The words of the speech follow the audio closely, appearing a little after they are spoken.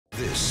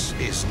This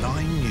is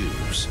 9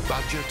 News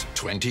Budget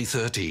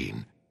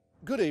 2013.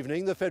 Good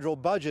evening. The federal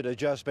budget has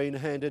just been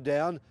handed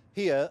down.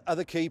 Here are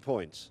the key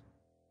points.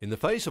 In the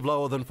face of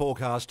lower than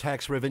forecast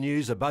tax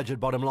revenues, the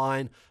budget bottom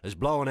line has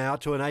blown out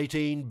to an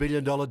 $18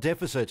 billion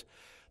deficit.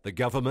 The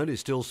government is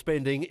still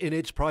spending in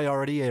its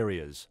priority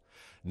areas.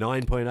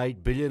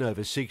 $9.8 billion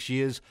over 6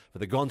 years for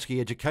the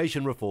Gonski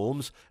education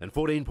reforms and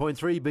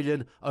 $14.3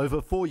 billion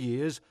over 4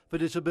 years for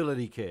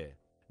disability care.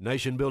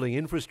 Nation-building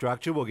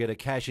infrastructure will get a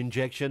cash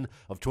injection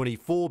of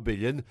 $24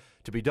 billion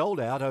to be doled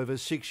out over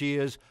 6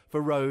 years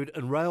for road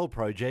and rail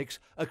projects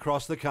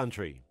across the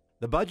country.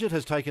 The budget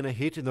has taken a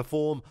hit in the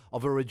form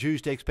of a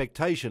reduced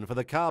expectation for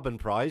the carbon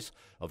price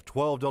of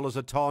 $12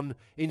 a tonne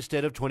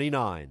instead of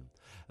 $29.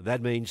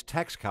 That means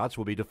tax cuts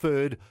will be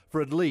deferred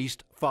for at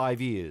least 5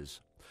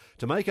 years.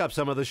 To make up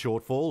some of the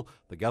shortfall,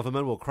 the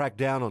government will crack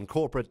down on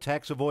corporate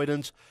tax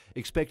avoidance,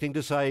 expecting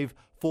to save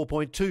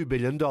 $4.2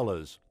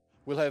 billion.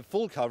 We'll have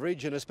full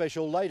coverage in a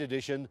special late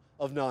edition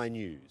of 9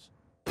 News.